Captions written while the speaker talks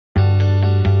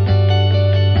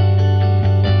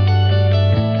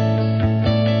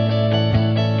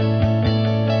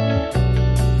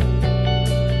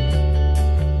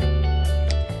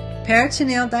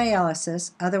Peritoneal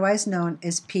dialysis, otherwise known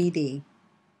as PD.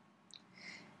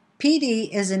 PD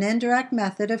is an indirect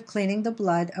method of cleaning the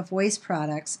blood of waste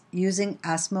products using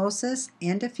osmosis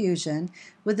and diffusion,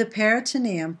 with the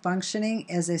peritoneum functioning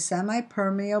as a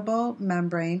semi-permeable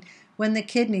membrane when the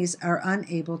kidneys are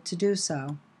unable to do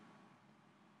so.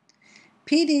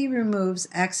 PD removes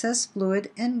excess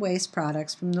fluid and waste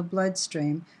products from the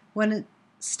bloodstream when a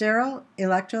sterile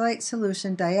electrolyte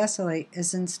solution diacylate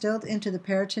is instilled into the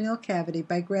peritoneal cavity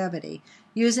by gravity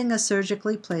using a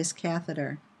surgically placed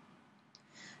catheter.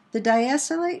 The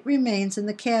diacylate remains in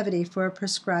the cavity for a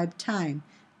prescribed time,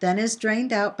 then is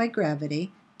drained out by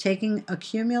gravity, taking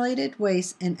accumulated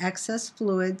waste and excess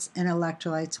fluids and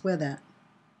electrolytes with it.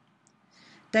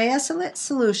 Diacylate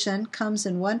solution comes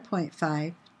in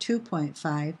 1.5,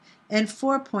 2.5, and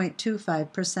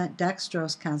 4.25%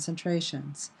 dextrose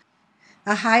concentrations.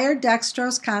 A higher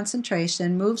dextrose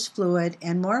concentration moves fluid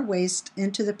and more waste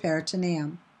into the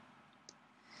peritoneum.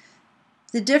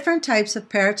 The different types of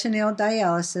peritoneal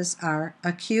dialysis are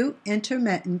acute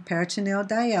intermittent peritoneal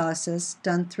dialysis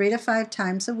done 3 to 5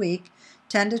 times a week,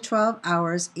 10 to 12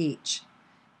 hours each.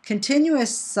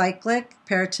 Continuous cyclic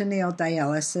peritoneal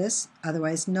dialysis,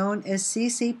 otherwise known as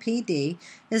CCPD,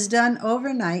 is done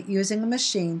overnight using a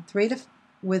machine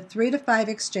with 3 to 5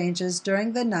 exchanges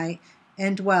during the night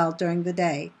and well during the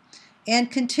day. And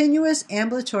continuous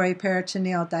ambulatory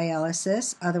peritoneal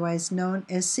dialysis, otherwise known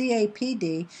as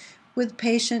CAPD, with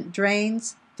patient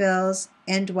drains, fills,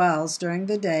 and dwells during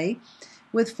the day,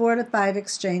 with 4 to 5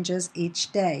 exchanges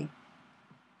each day.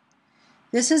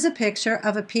 This is a picture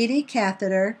of a PD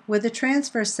catheter with a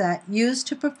transfer set used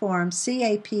to perform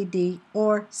CAPD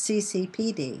or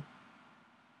CCPD.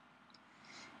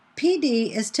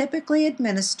 PD is typically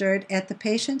administered at the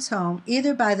patient's home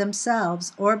either by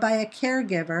themselves or by a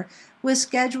caregiver with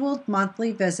scheduled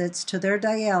monthly visits to their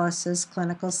dialysis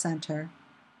clinical center.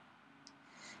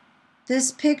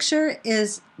 This picture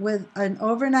is with an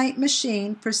overnight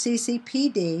machine for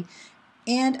CCPD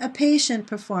and a patient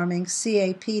performing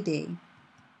CAPD.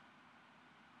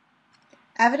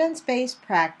 Evidence-based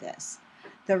practice.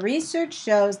 The research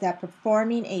shows that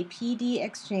performing a PD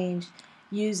exchange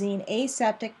using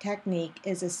aseptic technique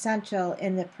is essential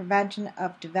in the prevention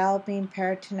of developing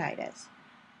peritonitis.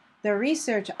 The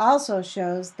research also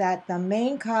shows that the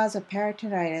main cause of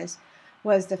peritonitis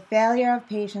was the failure of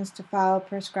patients to follow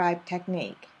prescribed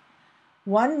technique.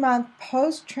 1 month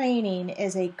post-training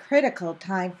is a critical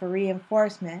time for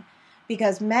reinforcement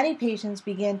because many patients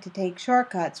begin to take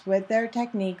shortcuts with their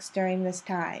techniques during this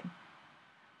time.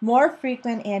 More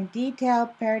frequent and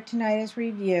detailed peritonitis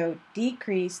review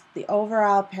decreased the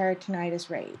overall peritonitis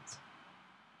rates.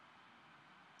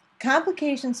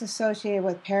 Complications associated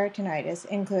with peritonitis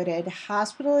included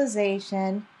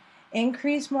hospitalization,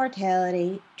 increased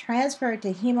mortality, transfer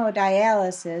to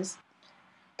hemodialysis,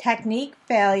 technique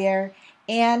failure,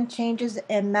 and changes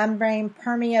in membrane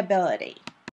permeability.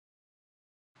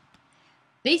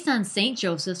 Based on St.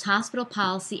 Joseph's Hospital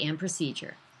policy and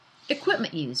procedure,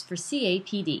 equipment used for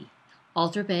CAPD: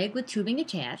 Alter bag with tubing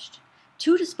attached,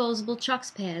 2 disposable chucks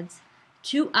pads,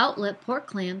 2 outlet port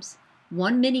clamps,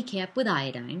 1 mini cap with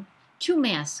iodine, 2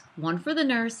 masks, 1 for the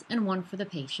nurse and 1 for the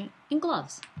patient, and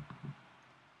gloves.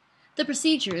 The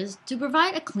procedure is to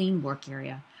provide a clean work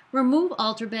area. Remove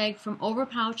alter bag from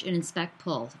overpouch and inspect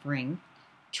pull ring,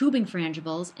 tubing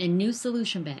frangibles, and new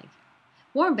solution bag.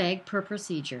 Warm bag per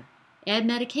procedure. Add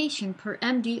medication per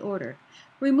MD order.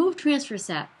 Remove transfer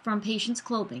set from patient's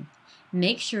clothing.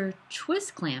 Make sure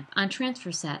twist clamp on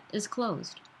transfer set is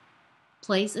closed.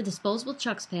 Place a disposable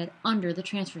chucks pad under the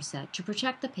transfer set to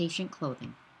protect the patient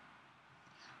clothing.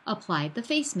 Apply the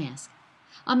face mask.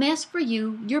 A mask for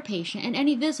you, your patient, and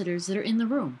any visitors that are in the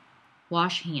room.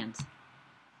 Wash hands.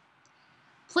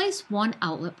 Place 1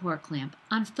 outlet port clamp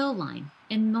on fill line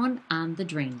and 1 on the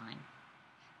drain line.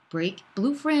 Break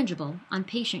blue frangible on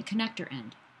patient connector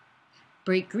end.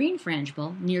 Break green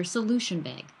frangible near solution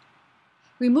bag.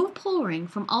 Remove pull ring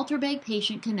from alter bag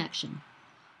patient connection.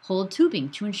 Hold tubing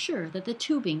to ensure that the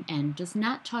tubing end does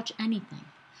not touch anything.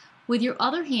 With your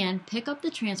other hand, pick up the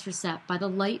transfer set by the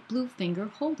light blue finger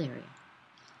hold area.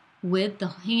 With the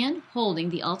hand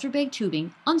holding the alter bag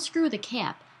tubing, unscrew the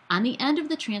cap on the end of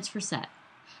the transfer set.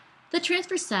 The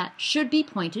transfer set should be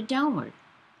pointed downward.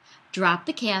 Drop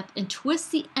the cap and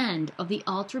twist the end of the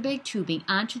alter bag tubing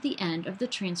onto the end of the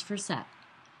transfer set.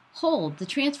 Hold the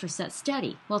transfer set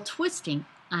steady while twisting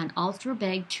on alter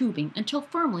bag tubing until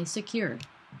firmly secured.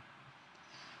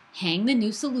 Hang the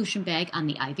new solution bag on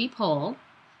the IV pole.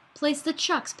 Place the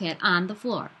chucks pad on the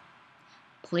floor.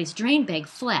 Place drain bag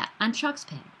flat on chucks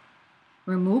pad.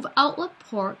 Remove outlet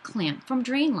port clamp from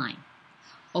drain line.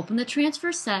 Open the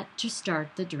transfer set to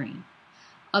start the drain.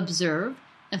 Observe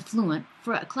effluent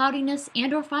for cloudiness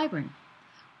and or fibrin.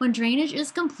 When drainage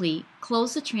is complete,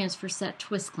 close the transfer set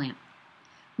twist clamp.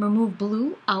 Remove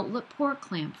blue outlet port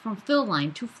clamp from fill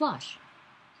line to flush.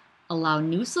 Allow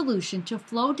new solution to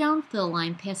flow down fill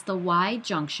line past the Y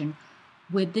junction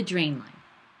with the drain line.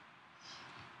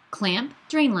 Clamp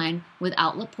drain line with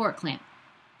outlet port clamp.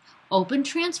 Open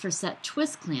transfer set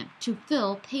twist clamp to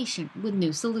fill patient with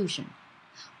new solution.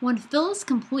 When fill is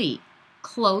complete,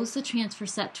 close the transfer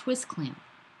set twist clamp.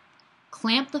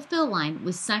 Clamp the fill line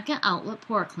with second outlet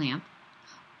port clamp.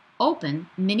 Open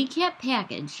mini cap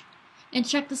package and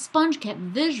check the sponge cap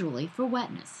visually for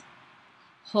wetness.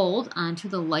 Hold onto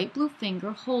the light blue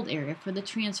finger hold area for the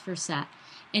transfer set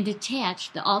and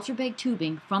detach the ultrabag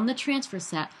tubing from the transfer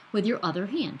set with your other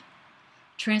hand.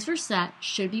 Transfer set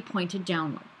should be pointed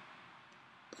downward.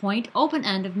 Point open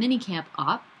end of mini cap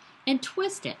up and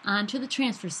twist it onto the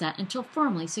transfer set until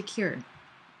firmly secured.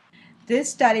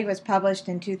 This study was published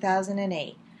in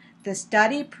 2008. The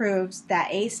study proves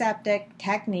that aseptic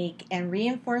technique and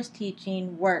reinforced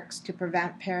teaching works to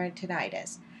prevent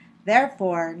peritonitis.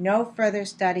 Therefore, no further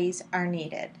studies are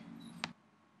needed.